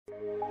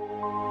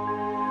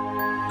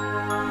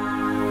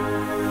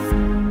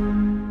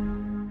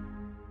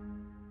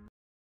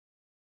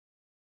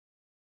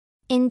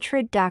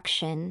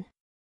Introduction.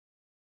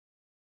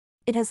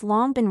 It has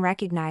long been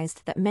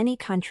recognized that many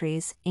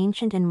countries,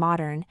 ancient and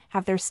modern,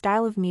 have their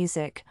style of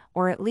music,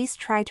 or at least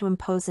try to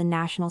impose a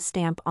national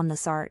stamp on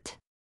this art.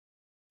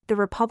 The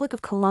Republic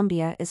of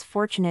Colombia is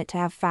fortunate to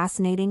have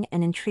fascinating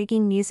and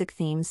intriguing music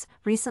themes,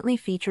 recently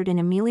featured in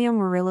Emilio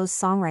Murillo's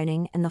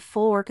songwriting and the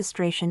full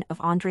orchestration of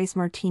Andrés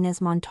Martínez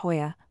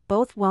Montoya,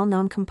 both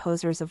well-known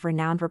composers of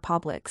renowned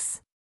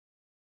republics.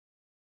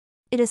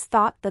 It is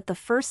thought that the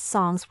first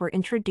songs were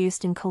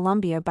introduced in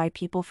Colombia by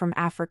people from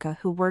Africa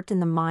who worked in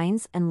the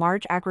mines and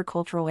large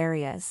agricultural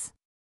areas.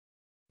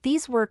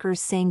 These workers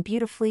sang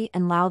beautifully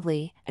and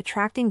loudly,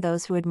 attracting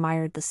those who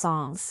admired the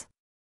songs.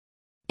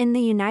 In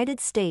the United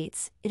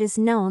States, it is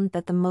known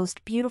that the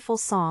most beautiful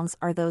songs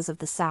are those of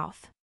the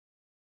South.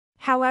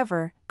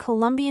 However,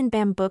 Colombian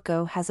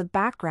bambuco has a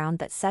background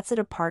that sets it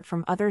apart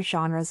from other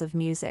genres of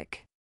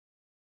music.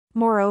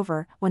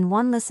 Moreover, when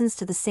one listens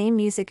to the same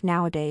music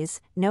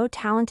nowadays, no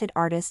talented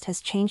artist has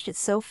changed it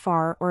so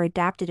far or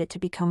adapted it to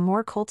become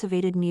more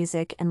cultivated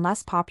music and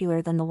less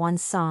popular than the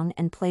ones sung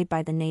and played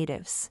by the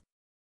natives.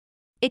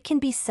 It can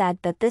be said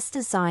that this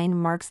design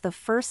marks the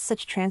first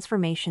such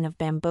transformation of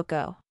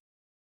bambuco.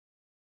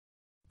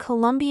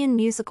 Colombian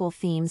musical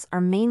themes are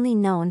mainly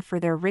known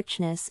for their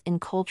richness in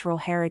cultural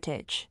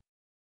heritage.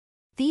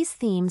 These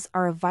themes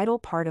are a vital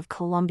part of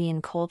Colombian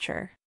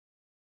culture.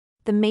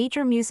 The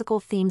major musical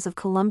themes of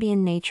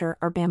Colombian nature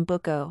are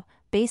bambuco,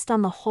 based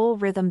on the whole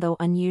rhythm though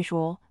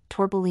unusual,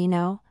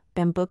 torbolino,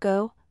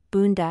 bambuco,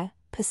 bunda,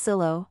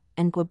 pasillo,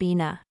 and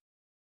guabina.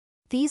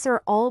 These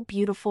are all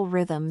beautiful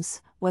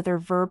rhythms, whether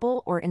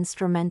verbal or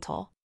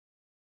instrumental.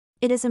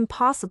 It is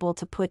impossible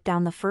to put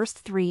down the first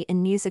three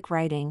in music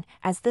writing,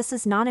 as this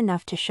is not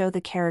enough to show the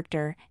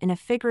character, in a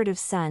figurative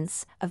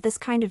sense, of this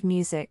kind of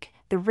music,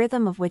 the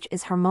rhythm of which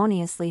is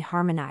harmoniously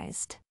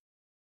harmonized.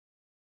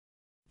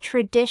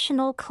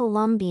 Traditional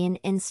Colombian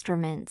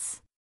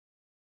instruments.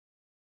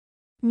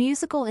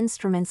 Musical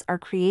instruments are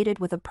created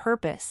with a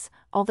purpose,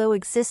 although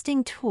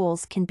existing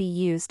tools can be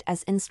used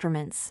as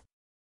instruments.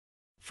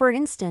 For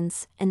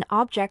instance, an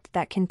object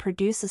that can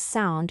produce a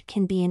sound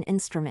can be an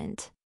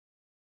instrument.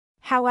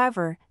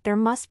 However, there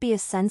must be a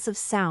sense of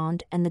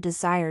sound and the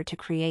desire to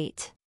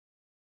create.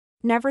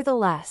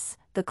 Nevertheless,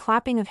 the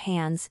clapping of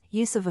hands,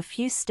 use of a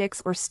few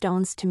sticks or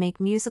stones to make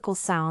musical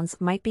sounds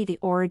might be the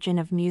origin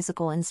of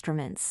musical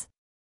instruments.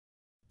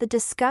 The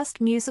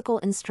discussed musical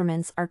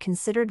instruments are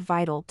considered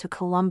vital to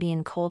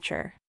Colombian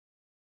culture.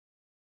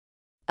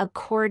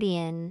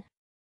 Accordion.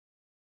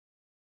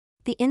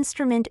 The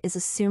instrument is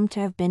assumed to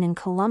have been in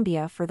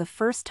Colombia for the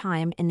first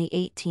time in the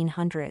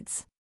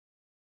 1800s.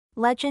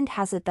 Legend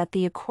has it that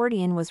the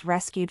accordion was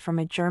rescued from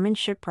a German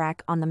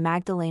shipwreck on the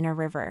Magdalena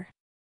River.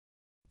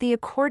 The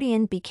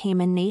accordion became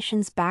a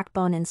nation's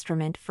backbone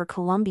instrument for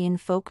Colombian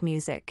folk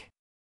music.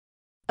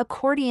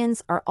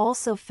 Accordions are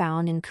also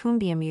found in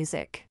cumbia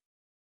music.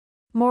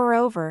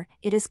 Moreover,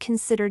 it is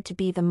considered to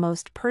be the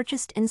most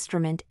purchased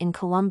instrument in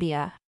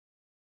Colombia.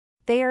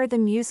 They are the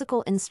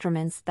musical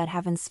instruments that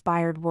have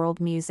inspired world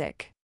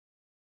music.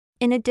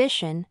 In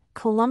addition,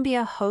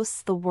 Colombia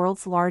hosts the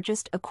world's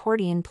largest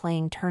accordion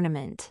playing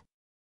tournament.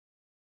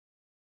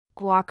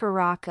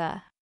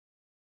 Guacharaca.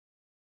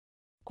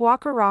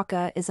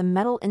 Guacharaca is a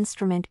metal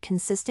instrument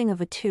consisting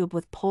of a tube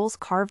with poles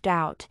carved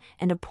out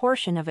and a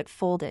portion of it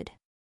folded.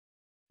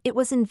 It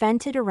was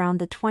invented around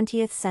the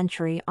 20th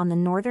century on the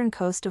northern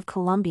coast of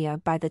Colombia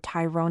by the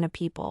Tairona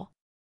people.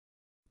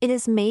 It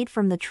is made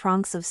from the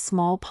trunks of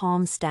small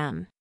palm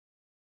stem.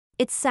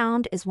 Its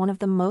sound is one of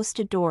the most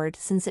adored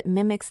since it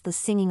mimics the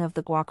singing of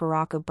the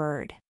guacharaca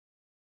bird.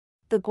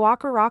 The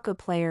guacharaca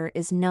player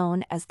is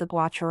known as the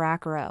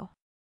guacharaquero.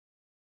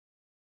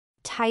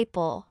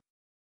 Tipal.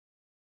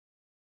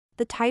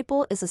 The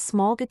tipal is a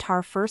small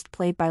guitar first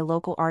played by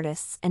local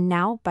artists and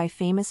now by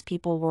famous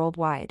people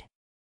worldwide.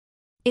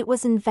 It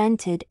was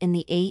invented in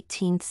the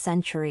 18th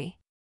century.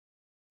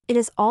 It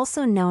is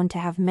also known to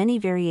have many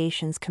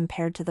variations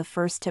compared to the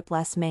first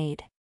tiples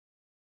made.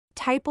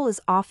 Tipal is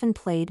often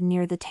played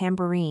near the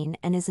tambourine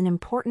and is an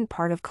important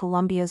part of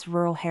Colombia's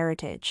rural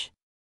heritage.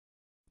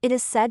 It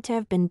is said to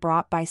have been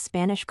brought by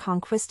Spanish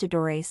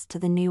conquistadores to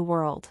the New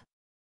World.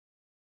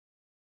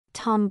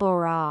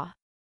 Tambura.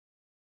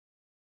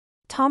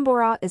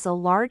 Tambura is a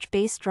large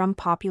bass drum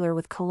popular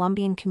with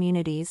Colombian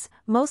communities,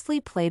 mostly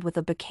played with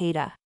a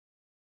baqueta.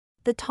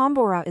 The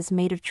tambura is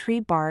made of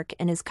tree bark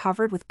and is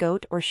covered with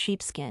goat or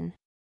sheepskin.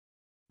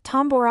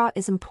 Tambura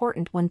is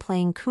important when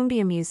playing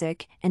cumbia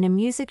music and a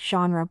music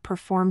genre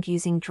performed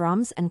using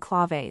drums and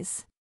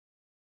claves.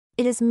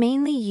 It is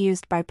mainly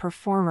used by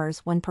performers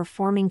when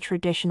performing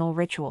traditional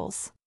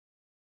rituals.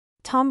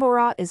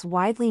 Tambura is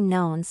widely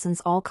known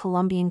since all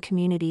Colombian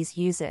communities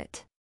use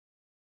it.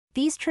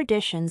 These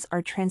traditions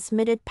are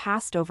transmitted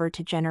passed over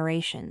to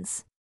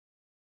generations.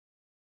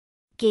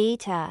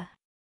 Gaita.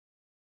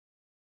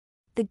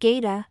 The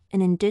gaita,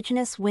 an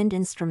indigenous wind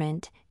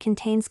instrument,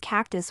 contains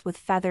cactus with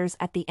feathers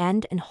at the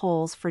end and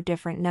holes for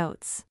different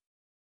notes.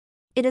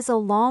 It is a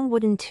long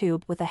wooden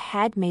tube with a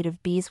head made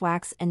of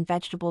beeswax and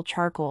vegetable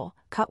charcoal,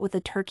 cut with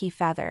a turkey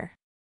feather.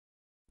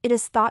 It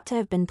is thought to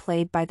have been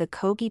played by the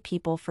Kogi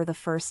people for the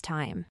first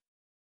time.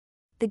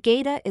 The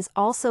gaita is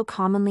also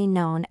commonly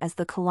known as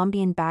the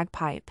Colombian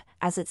bagpipe,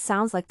 as it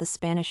sounds like the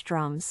Spanish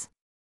drums.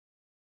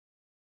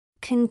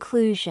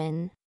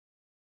 Conclusion.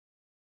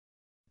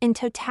 In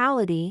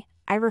totality,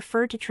 I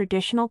refer to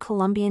traditional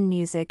Colombian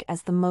music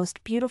as the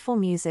most beautiful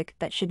music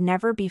that should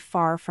never be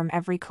far from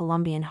every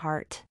Colombian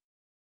heart.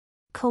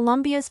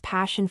 Colombia's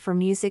passion for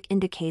music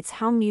indicates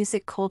how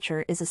music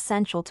culture is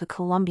essential to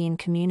Colombian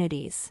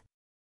communities.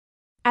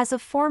 As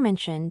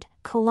aforementioned,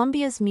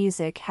 Colombia's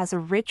music has a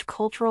rich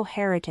cultural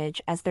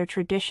heritage as their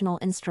traditional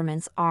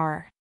instruments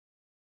are.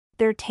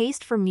 Their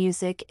taste for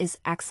music is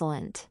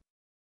excellent.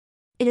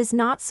 It is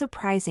not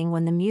surprising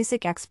when the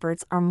music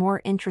experts are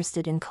more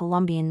interested in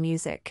Colombian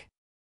music.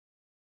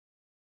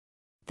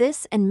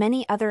 This and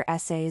many other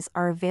essays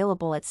are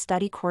available at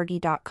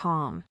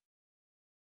studycorgi.com.